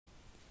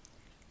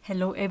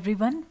Hello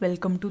everyone,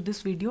 welcome to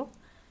this video.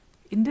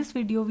 In this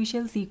video we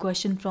shall see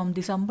question from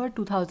December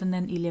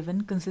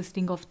 2011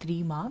 consisting of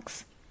 3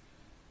 marks.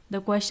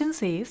 The question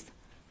says,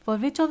 for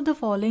which of the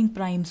following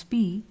primes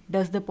p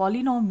does the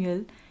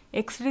polynomial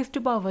x raised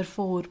to power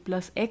 4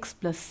 plus x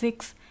plus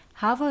 6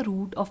 have a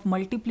root of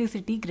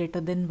multiplicity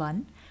greater than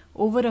 1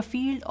 over a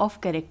field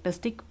of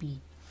characteristic p,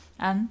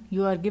 and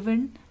you are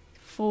given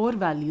 4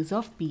 values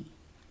of p.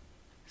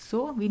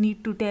 So we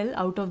need to tell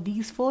out of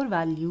these 4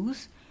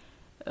 values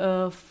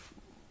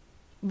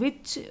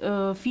which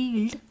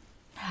field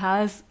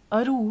has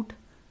a root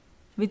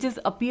which is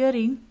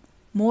appearing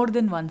more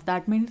than once.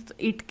 That means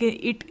it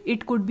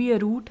could be a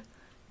root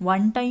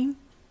one time,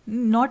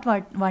 not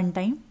one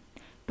time,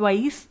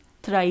 twice,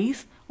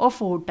 thrice or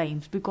 4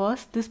 times,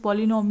 because this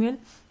polynomial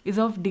is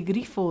of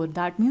degree 4.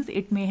 That means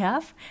it may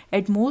have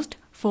at most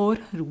 4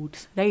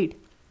 roots, right?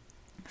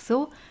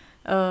 So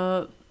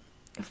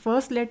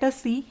first let us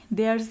see,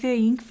 they are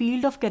saying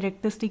field of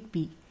characteristic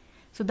p.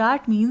 So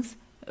that means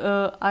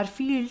our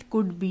field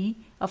could be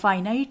a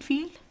finite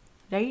field,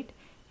 right,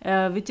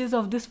 which is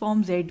of this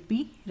form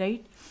zp,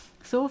 right?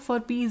 So for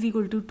p is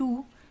equal to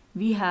 2,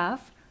 we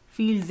have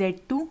field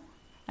z2,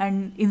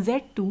 and in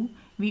z2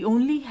 we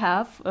only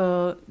have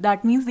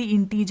that means the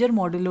integer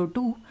modulo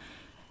 2,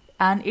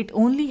 and it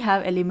only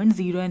have elements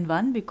 0 and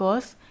 1,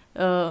 because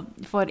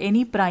for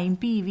any prime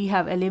p we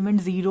have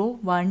elements 0,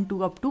 1,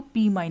 2 up to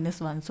p minus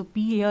 1. So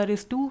p here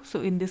is 2, so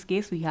in this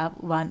case we have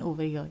 1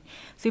 over here.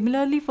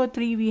 Similarly for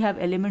 3 we have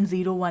elements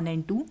 0, 1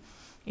 and 2.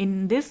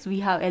 In this we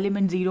have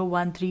elements 0,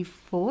 1, 3,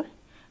 4,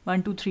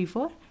 1, 2, 3,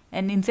 4,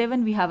 and in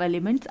 7 we have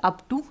elements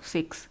up to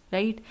 6,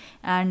 right?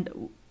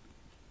 And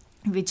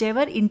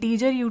whichever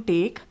integer you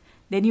take,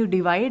 then you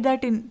divide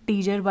that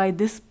integer by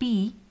this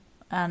p,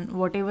 and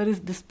whatever is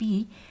this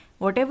p,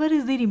 whatever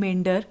is the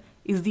remainder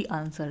is the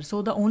answer.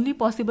 So the only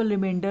possible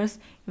remainders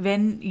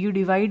when you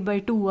divide by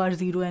 2 are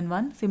 0 and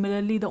 1.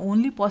 Similarly, the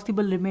only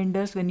possible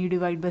remainders when you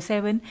divide by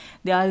 7,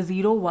 they are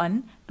 0,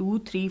 1, 2,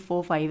 3,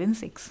 4, 5 and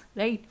 6,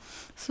 right?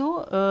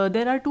 So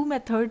there are 2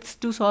 methods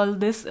to solve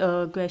this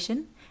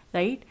question,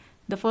 right?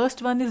 The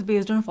first one is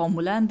based on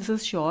formula, and this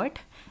is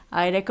short.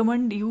 I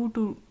recommend you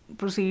to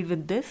proceed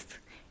with this.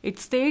 It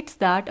states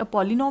that a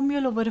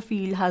polynomial over a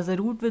field has a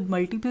root with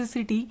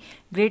multiplicity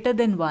greater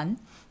than 1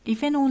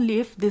 if and only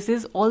if this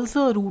is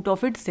also a root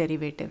of its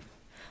derivative.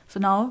 So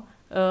now,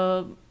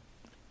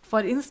 for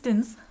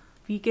instance,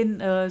 we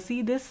can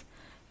see this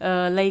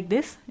like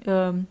this.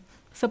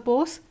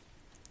 Suppose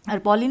our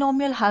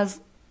polynomial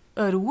has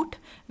a root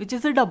which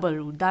is a double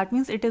root. That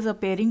means it is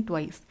appearing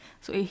twice.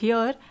 So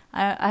here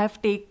I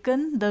have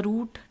taken the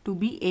root to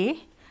be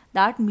a.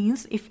 That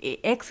means if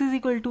x is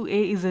equal to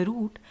a is a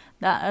root,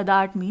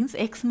 that means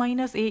x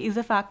minus a is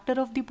a factor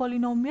of the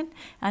polynomial,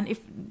 and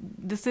if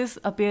this is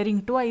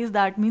appearing twice,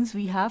 that means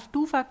we have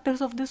 2 factors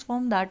of this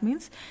form. That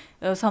means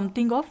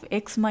something of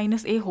x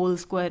minus a whole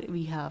square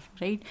we have,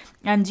 right?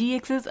 And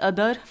gx is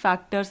other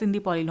factors in the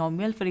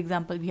polynomial. For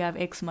example, we have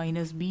x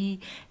minus b,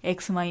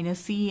 x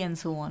minus c and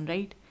so on,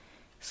 right?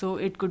 So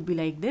it could be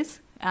like this,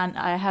 and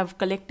I have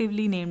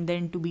collectively named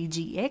them to be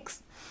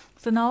gx.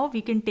 So now we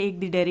can take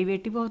the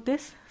derivative of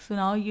this. So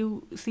now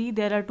you see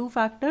there are 2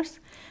 factors.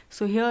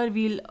 So here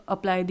we'll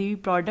apply the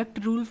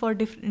product rule for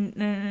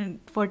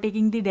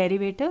taking the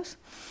derivatives.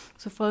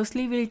 So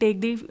firstly we'll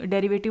take the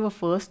derivative of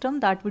first term,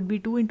 that would be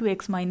 2 into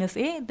x minus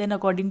a. Then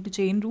according to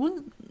chain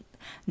rule,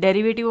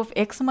 derivative of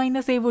x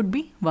minus a would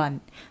be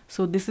 1.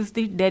 So this is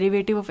the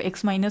derivative of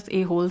x minus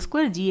a whole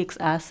square, gx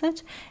as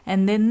such,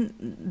 and then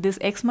this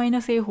x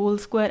minus a whole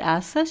square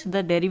as such,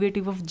 the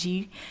derivative of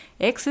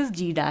gx is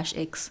g dash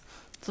x.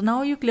 So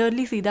now you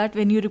clearly see that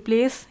when you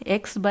replace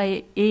x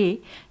by a,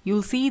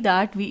 you'll see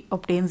that we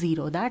obtain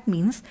 0. That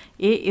means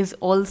a is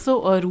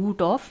also a root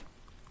of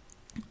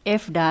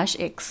f dash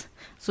x.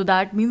 So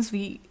that means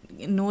we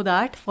know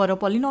that for a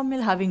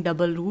polynomial having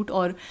double root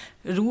or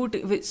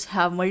root which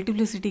have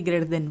multiplicity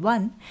greater than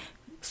 1,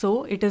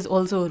 so it is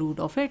also a root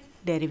of its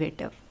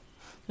derivative,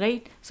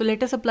 right? So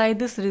let us apply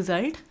this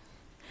result.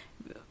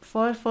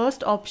 For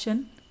first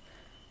option,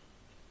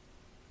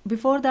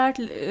 before that,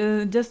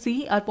 just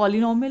see our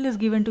polynomial is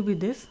given to be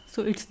this.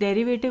 So its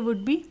derivative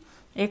would be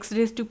x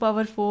raised to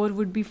power 4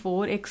 would be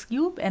 4x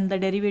cube, and the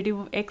derivative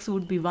of x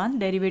would be 1,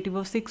 derivative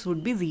of 6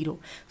 would be 0.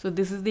 So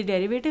this is the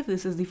derivative,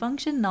 this is the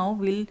function. Now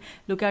we'll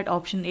look at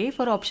option A.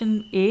 For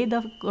option A,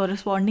 the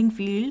corresponding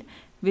field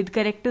with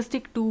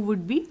characteristic 2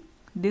 would be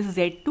this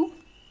z2.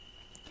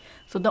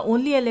 So the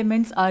only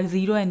elements are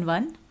 0 and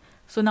 1.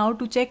 So now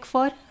to check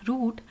for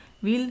root,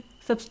 we'll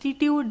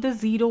substitute the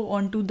 0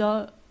 onto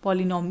the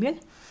polynomial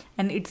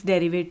and its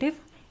derivative.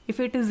 If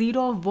it is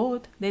 0 of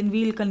both, then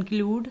we'll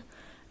conclude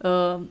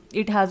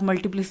it has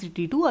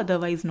multiplicity 2,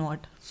 otherwise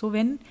not. So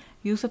when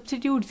you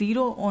substitute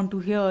 0 onto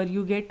here,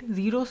 you get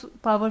 0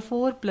 power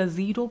 4 plus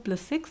 0 plus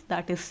 6,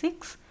 that is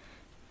 6.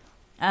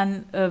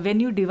 And when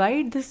you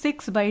divide the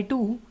 6 by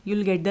 2,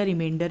 you'll get the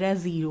remainder as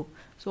 0.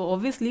 So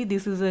obviously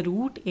this is a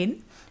root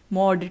in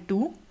mod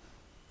 2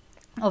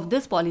 of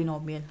this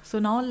polynomial. So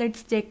now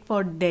let's check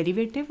for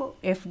derivative of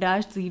f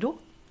dash 0.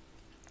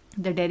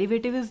 The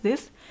derivative is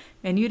this.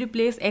 When you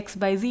replace x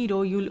by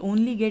 0, you'll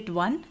only get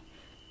 1.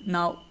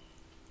 Now,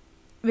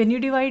 when you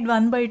divide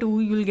 1 by 2,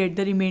 you'll get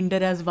the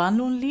remainder as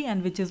 1 only,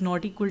 and which is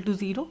not equal to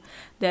 0.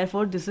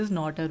 Therefore, this is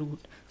not a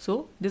root.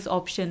 So, this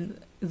option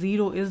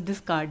 0 is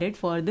discarded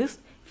for this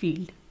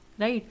field,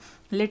 right?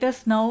 Let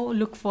us now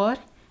look for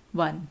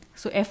 1.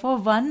 So, f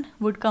of 1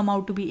 would come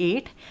out to be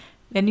 8.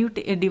 When you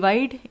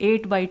divide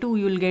 8 by 2,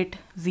 you will get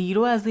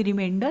 0 as the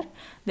remainder.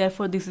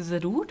 Therefore, this is a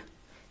root.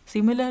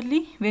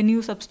 Similarly, when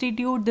you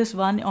substitute this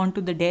 1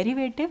 onto the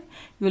derivative,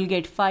 you will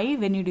get 5.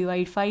 When you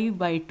divide 5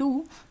 by 2,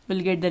 you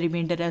will get the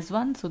remainder as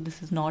 1. So,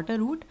 this is not a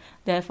root.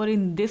 Therefore,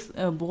 in this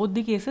both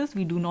the cases,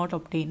 we do not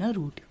obtain a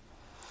root.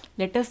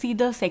 Let us see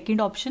the second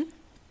option.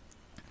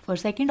 For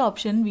second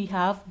option, we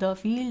have the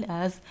field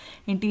as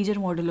integer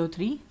modulo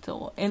 3.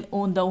 So,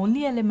 the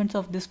only elements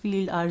of this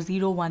field are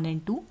 0, 1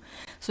 and 2.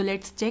 So,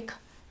 let's check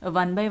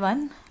one by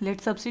one.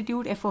 Let's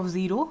substitute f of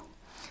 0.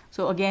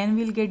 So, again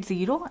we will get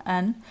 0,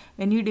 and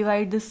when you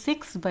divide this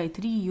 6 by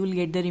 3, you will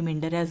get the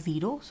remainder as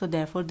 0. So,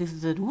 therefore, this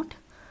is a root.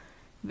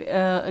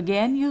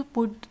 Again you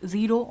put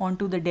 0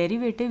 onto the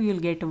derivative, you will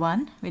get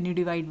 1. When you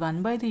divide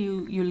 1 by 3,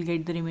 you will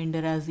get the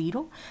remainder as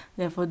 0.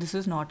 Therefore, this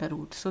is not a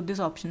root. So, this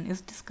option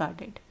is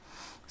discarded.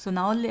 So,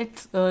 now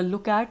let's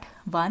look at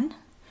 1.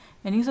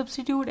 When you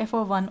substitute f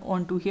of 1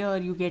 onto here,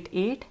 you get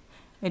 8.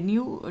 When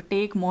you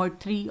take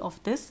mod 3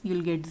 of this, you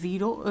will get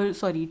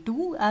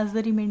 2 as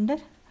the remainder,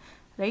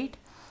 right?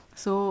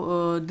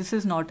 So, this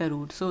is not a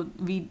root. So,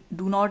 we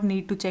do not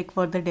need to check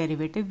for the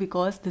derivative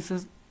because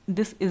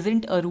this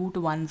isn't a root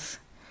once,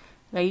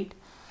 right?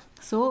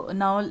 So,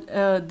 now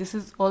this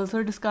is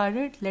also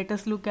discarded. Let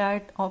us look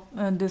at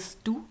this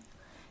 2.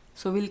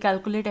 So, we'll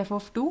calculate f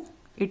of 2.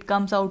 It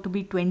comes out to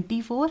be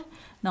 24.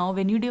 Now,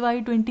 when you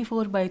divide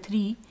 24 by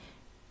 3,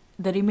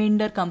 the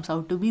remainder comes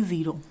out to be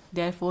 0.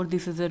 Therefore,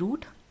 this is a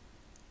root,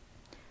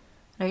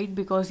 right?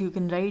 Because you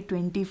can write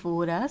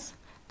 24 as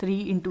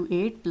 3 into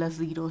 8 plus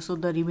 0. So,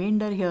 the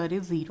remainder here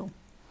is 0.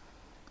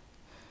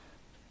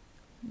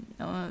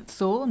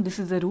 So, this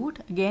is a root.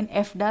 Again,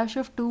 f dash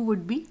of 2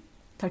 would be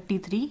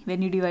 33.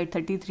 When you divide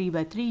 33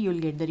 by 3, you will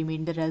get the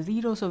remainder as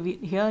 0. So,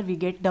 here we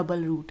get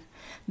double root.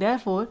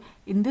 Therefore,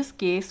 in this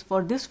case,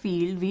 for this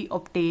field, we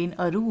obtain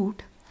a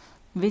root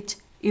which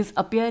is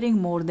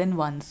appearing more than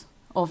once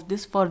of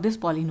this for this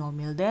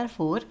polynomial.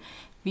 Therefore,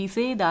 we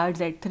say that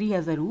Z3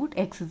 has a root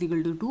x is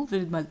equal to 2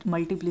 with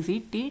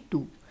multiplicity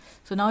 2.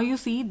 So, now you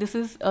see this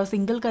is a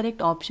single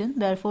correct option.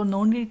 Therefore,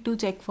 no need to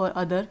check for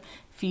other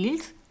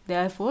fields.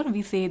 Therefore,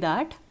 we say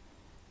that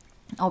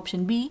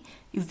option B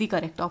is the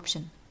correct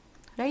option,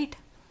 right?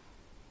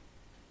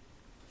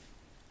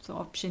 So,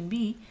 option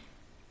B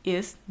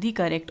is the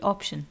correct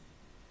option.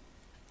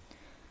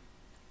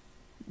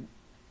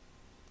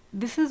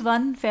 This is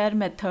one fair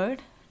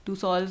method to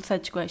solve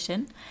such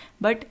question.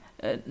 But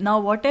now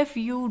what if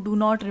you do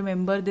not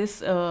remember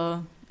this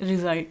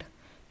result?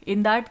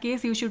 In that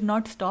case, you should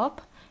not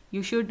stop.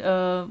 You should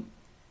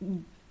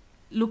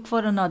look for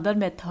another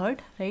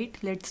method, right?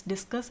 Let's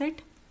discuss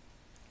it.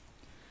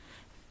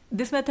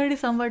 This method is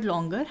somewhat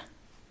longer,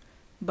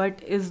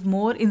 but is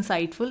more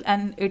insightful,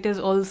 and it is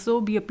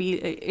also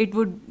it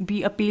would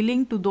be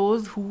appealing to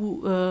those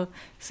who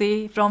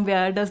say from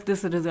where does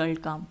this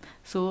result come.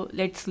 So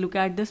let's look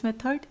at this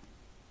method.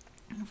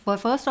 For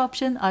first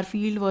option, our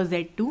field was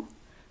Z2,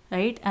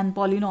 right? And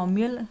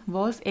polynomial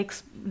was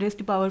x raised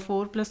to power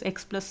 4 plus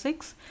x plus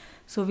 6.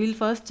 So we'll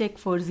first check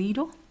for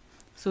 0.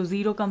 So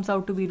 0 comes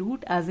out to be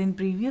root as in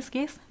previous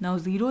case. Now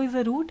 0 is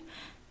a root.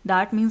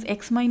 That means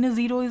x minus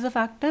 0 is a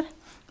factor.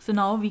 So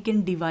now we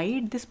can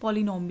divide this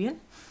polynomial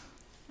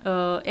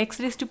x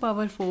raised to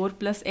power 4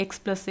 plus x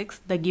plus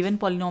 6, the given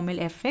polynomial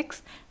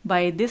fx,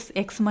 by this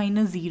x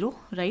minus 0,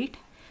 right?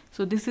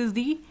 So this is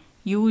the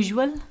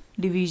usual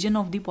division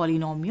of the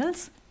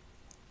polynomials,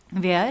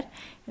 where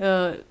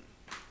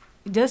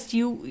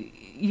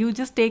you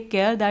just take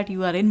care that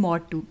you are in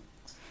mod 2.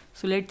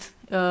 So let's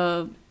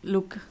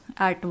look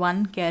at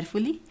one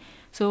carefully.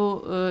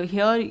 So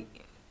here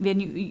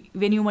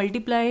when you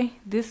multiply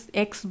this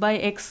x by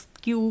x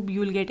cube, you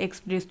will get x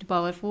raised to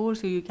power 4.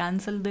 So you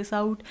cancel this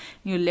out.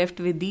 You're left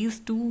with these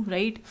two,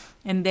 right?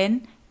 And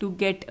then to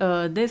get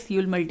this,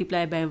 you will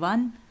multiply by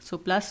 1. So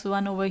plus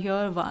 1 over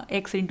here,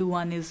 x into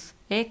 1 is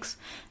x,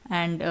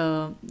 and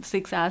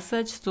 6 as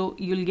such. So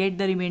you'll get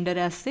the remainder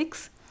as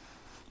 6.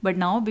 But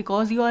now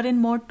because you are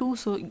in mod 2,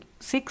 so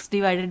 6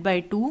 divided by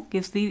 2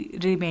 gives the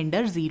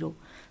remainder 0.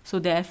 So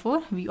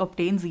therefore we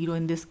obtain 0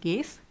 in this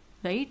case,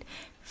 right?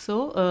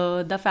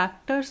 So the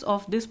factors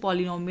of this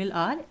polynomial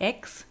are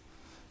x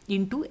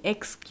into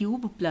x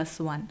cube plus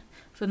 1.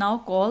 So now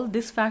call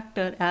this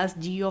factor as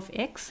g of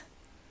x.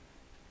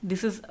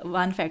 This is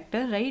one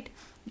factor, right?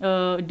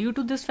 Due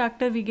to this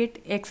factor, we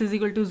get x is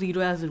equal to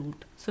 0 as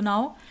root. So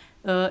now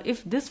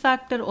if this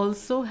factor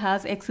also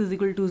has x is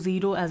equal to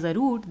 0 as a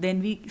root,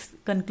 then we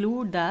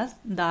conclude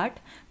that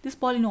this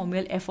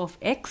polynomial f of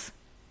x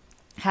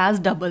has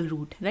double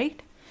root,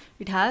 right?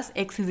 It has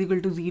x is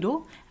equal to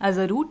 0 as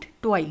a root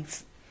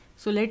twice.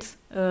 So let's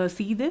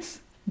see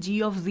this.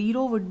 G of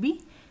 0 would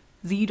be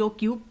 0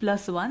 cube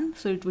plus 1,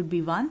 so it would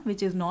be 1,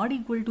 which is not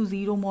equal to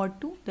 0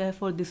 mod 2.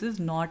 Therefore this is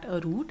not a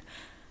root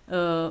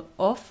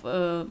of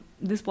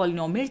this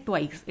polynomial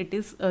twice. It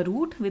is a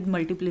root with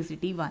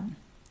multiplicity 1,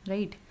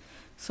 right?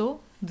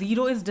 So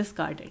 0 is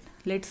discarded.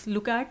 Let's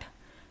look at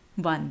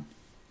 1.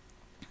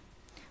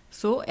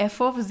 So f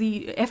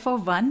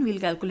of 1, we'll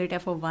calculate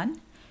f of 1.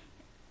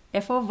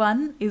 F of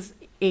 1 is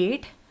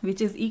 8,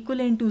 which is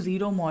equivalent to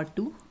 0 mod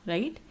 2,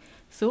 right?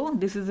 So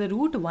this is a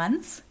root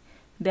once.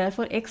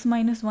 Therefore x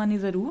minus 1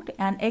 is a root,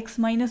 and x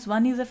minus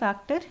 1 is a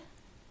factor.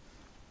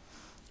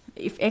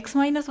 If x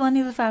minus 1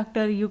 is a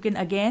factor, you can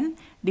again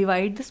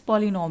divide this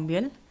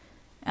polynomial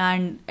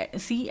and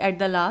see at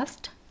the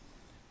last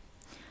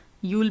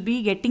you will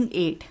be getting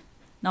 8.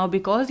 Now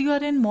because you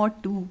are in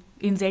mod 2,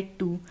 in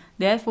Z2,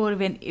 therefore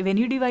when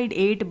you divide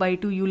 8 by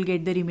 2, you will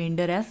get the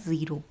remainder as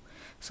 0.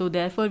 So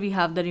therefore we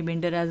have the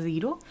remainder as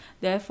 0.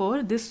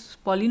 Therefore this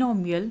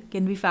polynomial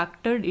can be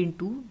factored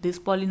into this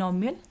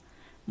polynomial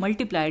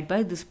multiplied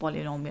by this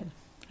polynomial,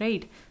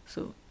 right?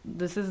 So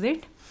this is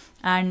it.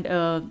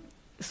 And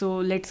so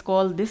let's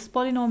call this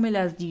polynomial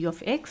as g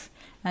of x,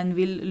 and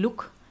we'll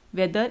look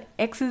whether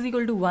x is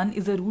equal to 1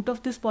 is a root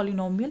of this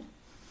polynomial.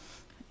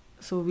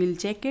 So we'll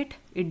check it.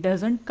 It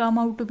doesn't come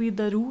out to be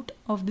the root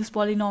of this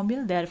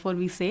polynomial. Therefore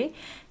we say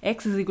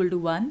x is equal to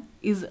 1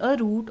 is a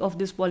root of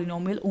this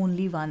polynomial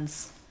only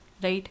once,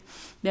 right?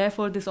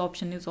 Therefore this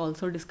option is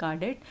also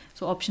discarded.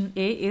 So option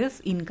A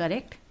is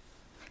incorrect.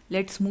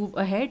 Let's move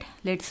ahead.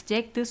 Let's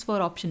check this for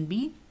option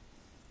B.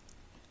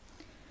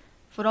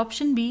 For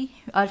option B,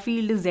 our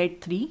field is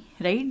Z3,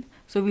 right?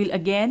 So we'll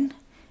again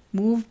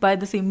move by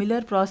the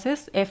similar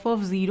process. F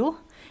of 0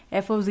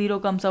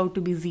 comes out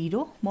to be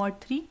 0 mod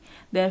 3.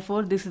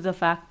 Therefore this is a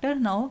factor.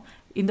 Now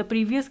in the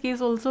previous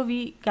case also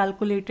we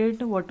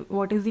calculated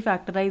what is the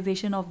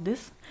factorization of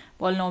this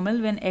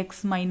polynomial when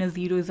x minus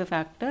 0 is a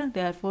factor.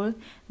 Therefore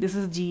this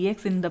is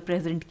gx in the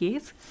present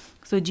case.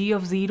 So g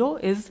of 0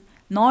 is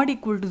not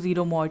equal to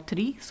 0 mod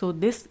 3. So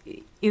this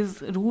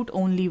is root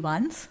only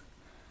once.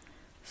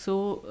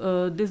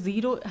 So this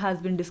 0 has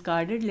been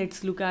discarded.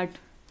 Let's look at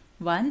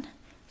 1.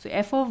 So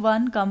f of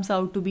 1 comes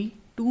out to be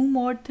 2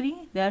 mod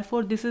 3.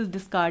 Therefore this is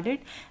discarded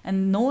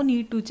and no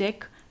need to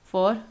check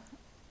for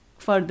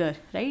further,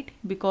 right?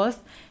 Because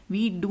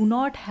we do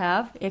not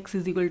have x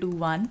is equal to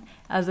 1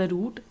 as a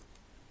root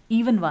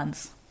even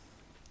once,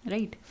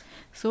 right?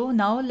 So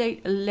now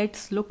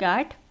let's look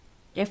at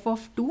f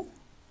of 2.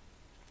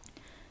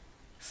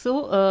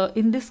 So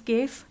in this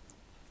case,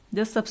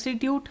 just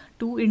substitute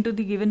 2 into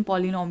the given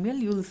polynomial.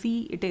 You will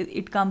see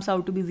it comes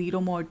out to be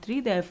 0 mod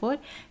 3. Therefore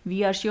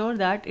we are sure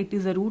that it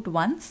is a root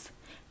once.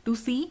 To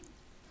see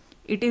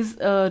it is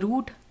a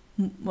root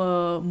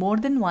more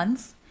than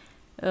once,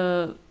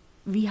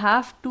 we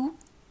have to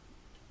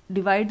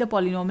divide the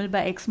polynomial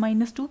by x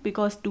minus 2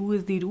 because 2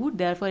 is the root.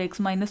 Therefore x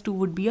minus 2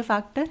 would be a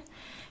factor.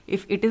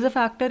 If it is a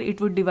factor, it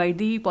would divide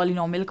the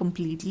polynomial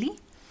completely.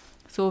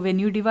 So when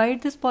you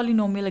divide this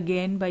polynomial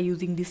again by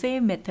using the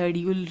same method,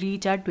 you will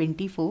reach at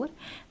 24.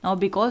 Now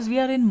because we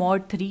are in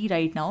mod 3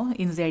 right now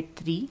in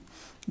Z3,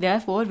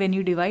 therefore when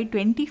you divide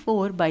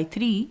 24 by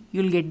 3,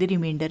 you will get the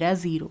remainder as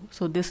 0.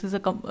 So this is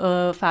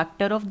a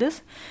factor of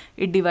this.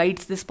 It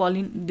divides this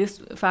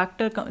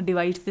factor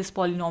divides this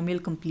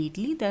polynomial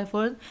completely.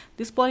 Therefore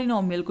this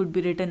polynomial could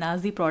be written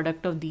as the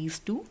product of these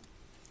two.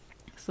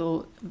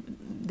 So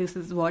this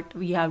is what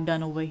we have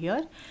done over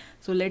here.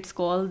 So let's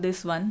call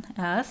this one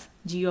as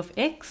g of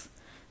x.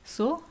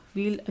 So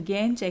we'll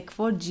again check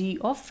for g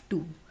of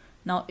 2.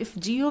 Now if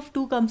g of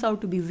 2 comes out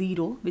to be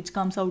 0, which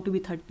comes out to be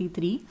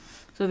 33.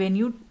 So when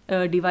you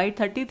divide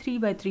 33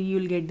 by 3,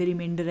 you will get the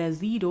remainder as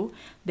 0.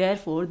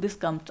 Therefore this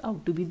comes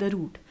out to be the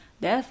root.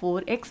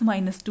 Therefore x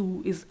minus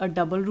 2 is a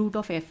double root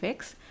of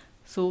fx.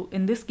 So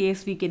in this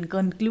case we can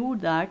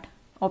conclude that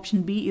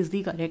option B is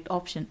the correct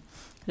option,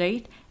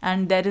 right?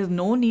 And there is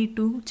no need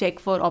to check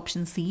for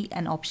option C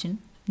and option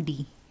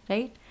D,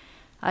 right?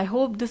 I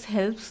hope this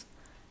helps.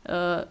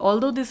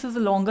 Although this is a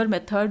longer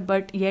method,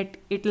 but yet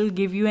it will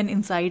give you an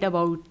insight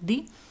about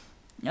the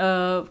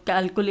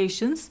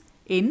calculations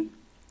in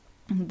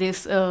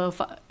this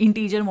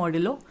integer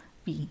modulo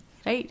p,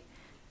 right?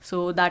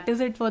 So that is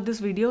it for this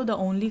video. The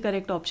only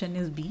correct option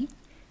is B.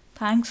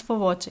 Thanks for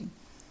watching.